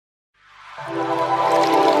Hi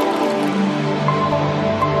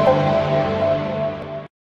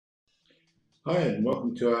and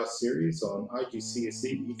welcome to our series on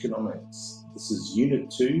IGCSE Economics. This is Unit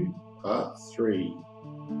 2, Part 3.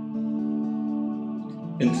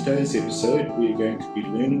 In today's episode we are going to be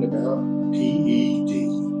learning about PED.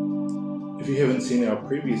 If you haven't seen our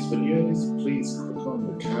previous videos, please click on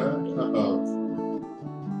the card above.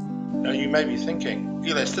 Now you may be thinking,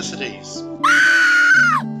 elasticities,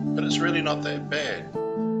 but it's really not that bad.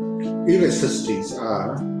 Elasticities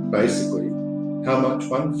are, basically, how much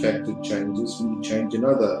one factor changes when you change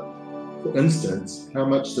another. For instance, how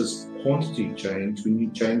much does quantity change when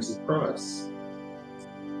you change the price?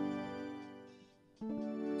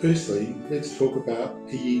 Firstly, let's talk about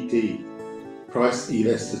PED, price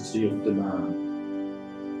elasticity of demand.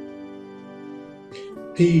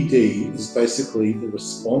 PED is basically the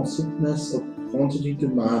responsiveness of quantity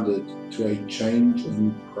demanded to a change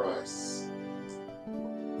in price.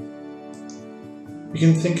 You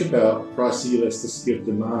can think about price elasticity of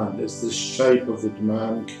demand as the shape of the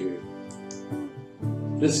demand curve.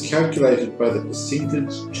 It is calculated by the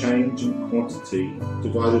percentage change in quantity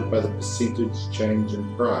divided by the percentage change in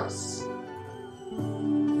price.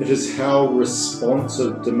 It is how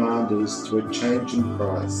responsive demand is to a change in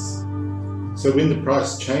price. So when the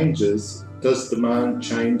price changes, does demand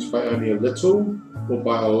change by only a little or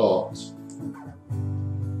by a lot?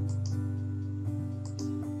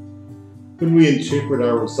 When we interpret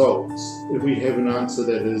our results, if we have an answer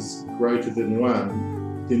that is greater than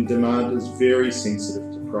 1, then demand is very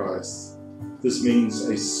sensitive to price. This means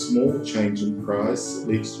a small change in price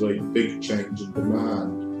leads to a big change in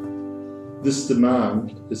demand. This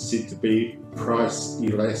demand is said to be price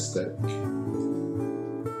elastic.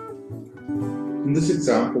 In this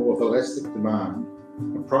example of elastic demand,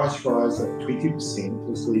 a price rise of 20%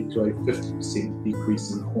 has led to a 50% decrease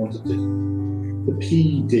in quantity. The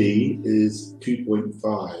PED is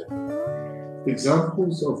 2.5.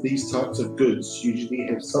 Examples of these types of goods usually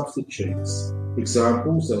have substitutes.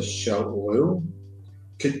 Examples are Shell oil,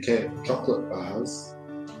 Kit Kat chocolate bars,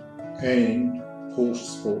 and Porsche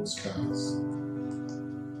sports cars.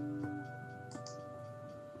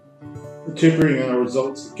 Interpreting our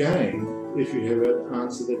results again, if you have an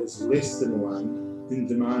answer that is less than 1, then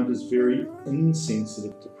demand is very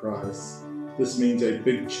insensitive to price. This means a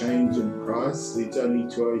big change in price leads only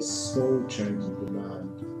to a small change in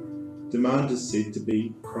demand. Demand is said to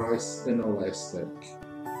be price inelastic.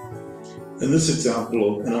 In this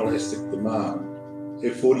example of inelastic demand,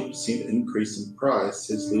 a 40% increase in price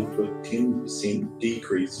has led to a 10%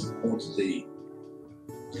 decrease in quantity.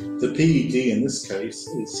 The PED in this case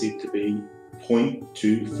is said to be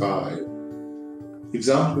 0.25.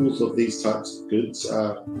 Examples of these types of goods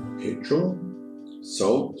are petrol,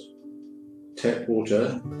 salt, tap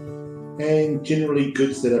water, and generally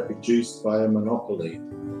goods that are produced by a monopoly.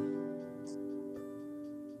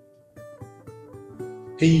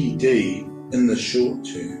 PED in the short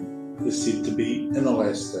term is said to be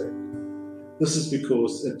inelastic. This is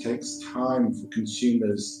because it takes time for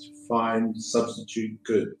consumers to find substitute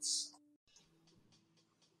goods.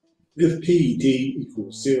 If PED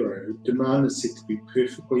equals 0, demand is said to be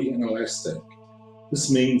perfectly inelastic. This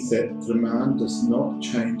means that the demand does not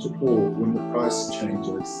change at all when the price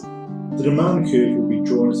changes. The demand curve will be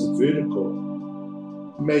drawn as a vertical.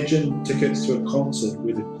 Imagine tickets to a concert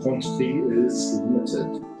where the quantity is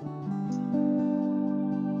limited.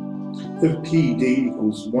 If PED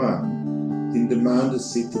equals 1, then demand is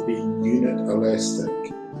said to be unit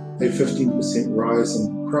elastic. A 15% rise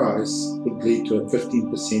in price would lead to a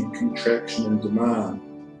 15% contraction in demand,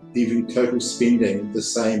 leaving total spending the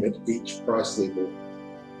same at each price level.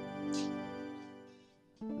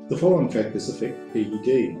 The following factors affect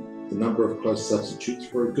PED: the number of close substitutes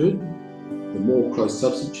for a good. The more close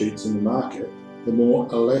substitutes in the market, the more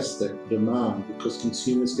elastic demand, because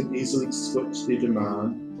consumers can easily switch their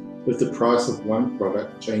demand if the price of one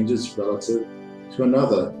product changes relative to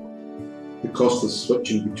another. The cost of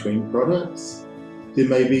switching between products. There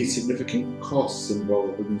may be significant costs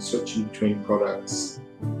involved in switching between products.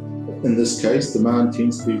 In this case, demand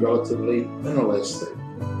tends to be relatively inelastic.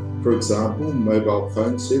 For example, mobile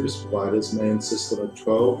phone service providers may insist on a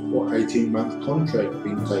 12 or 18-month contract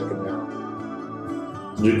being taken out.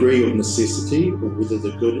 The degree of necessity, or whether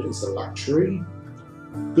the good is a luxury.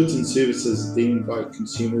 Goods and services deemed by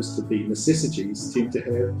consumers to be necessities tend to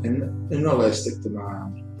have an inelastic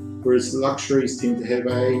demand, whereas luxuries tend to have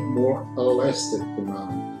a more elastic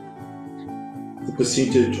demand. The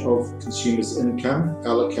percentage of consumers' income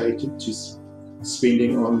allocated to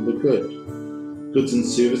spending on the good. Goods and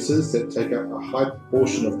services that take up a high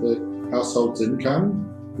proportion of the household's income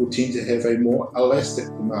will tend to have a more elastic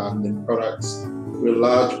demand than products where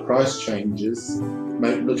large price changes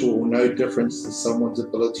make little or no difference to someone's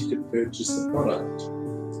ability to purchase the product.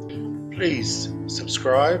 Please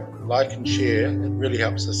subscribe, like and share, it really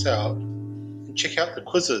helps us out. And check out the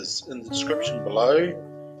quizzes in the description below,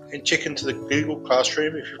 and check into the Google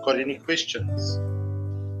Classroom if you've got any questions.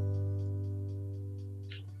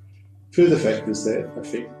 Further factors that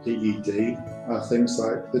affect PED are things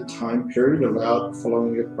like the time period allowed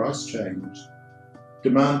following a price change.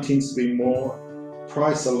 Demand tends to be more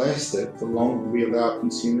price elastic the longer we allow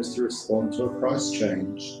consumers to respond to a price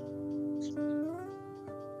change.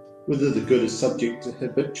 Whether the good is subject to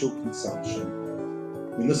habitual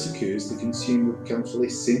consumption. When this occurs, the consumer becomes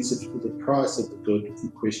less sensitive to the price of the good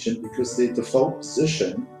in question because their default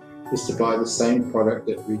position is to buy the same product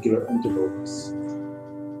at regular intervals.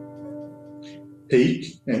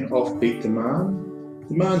 Peak and off-peak demand.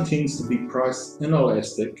 Demand tends to be price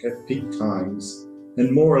inelastic at peak times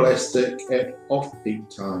and more elastic at off-peak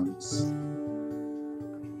times.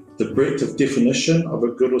 The breadth of definition of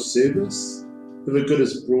a good or service. If a good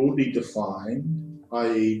is broadly defined,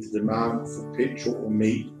 i.e. the demand for petrol or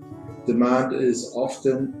meat, demand is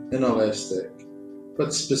often inelastic,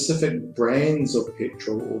 but specific brands of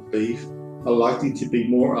petrol or beef are likely to be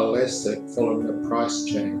more elastic following a price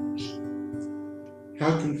change.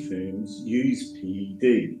 How can firms use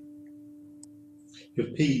PED?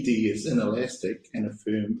 If PED is inelastic and a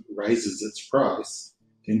firm raises its price,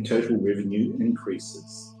 then total revenue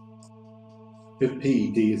increases. If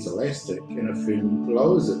PED is elastic and a firm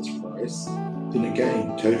lowers its price, then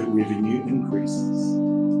again total revenue increases.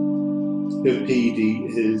 If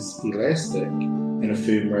PED is elastic and a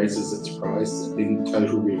firm raises its price, then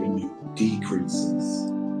total revenue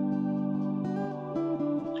decreases.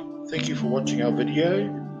 Thank you for watching our video.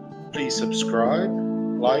 Please subscribe,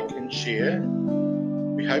 like and share.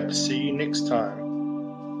 We hope to see you next time.